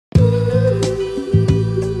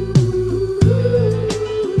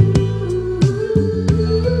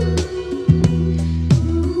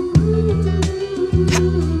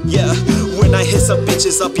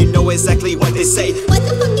bitches up, you know exactly what they say. What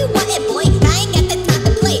the fuck you wanted, boy? I ain't got the time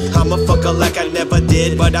to play. I'm a fucker like I never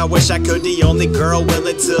did, but I wish I could. The only girl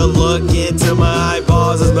willing to look into my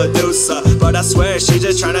eyeballs is Medusa, but I swear she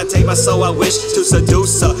just tryna take my soul. I wish to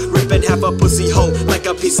seduce her, ripping half a pussy hole like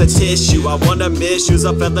a piece of tissue. I wanna misuse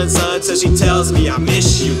a feelings until she tells me I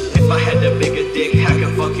miss you. If I had a bigger dick, I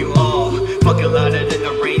could fuck you all, fucking louder than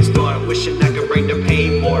a rainstorm. Wishing I could bring the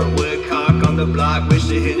pain more. Woodcock on the block, wish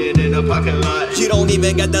to hit it in a parking lot. You don't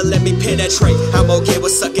even got to let me penetrate. I'm okay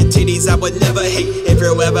with sucking titties, I would never hate. If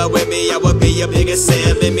you're ever with me, I would be your biggest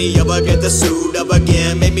sin. Make me up, get the suit up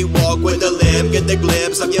again. Make me walk with a limp, get the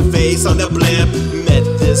glimpse of your face on the blimp. Met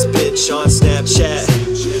this bitch on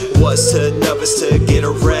Snapchat, was too nervous to get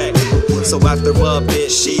a wreck. So after a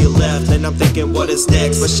bit she left, and I'm thinking what is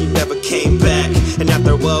next, but she never came back. And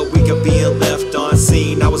after a week of being left on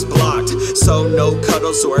scene, I was blocked, so no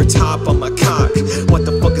cuddles or a top on my cock. What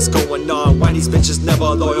the fuck is going on? Why these bitches never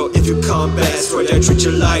loyal? If you come back, swear they treat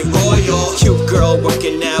you like royal. Cute girl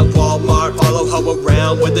working at Walmart, follow her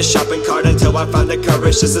around with a shopping cart until I found the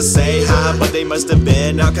courage just to say hi. But they must have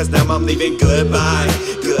been out, cause now I'm leaving. Goodbye,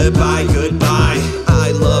 goodbye, goodbye.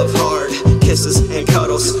 I love hard kisses and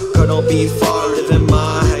cuddles, girl don't be far, live in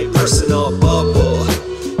my personal bubble.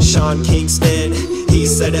 Sean Kingston, he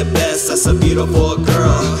said it best, that's a beautiful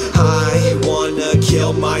girl. I wanna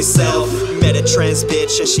kill myself. Met a trans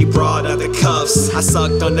bitch and she brought out the cuffs. I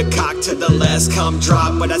sucked on the cock to the last cum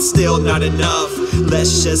drop, but that's still not enough.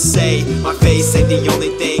 Let's just say my face ain't the only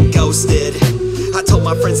thing ghosted. I told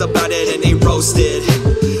my friends about it and they roasted.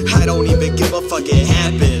 I don't even give a fuck, it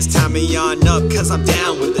happens. Tie me on up cause I'm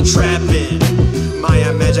down with the trapping. My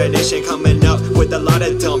imagination coming up with a lot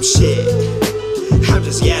of dumb shit. I'm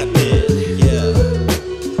just yapping,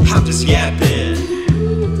 yeah. I'm just yapping.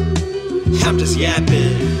 I'm just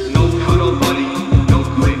yapping. No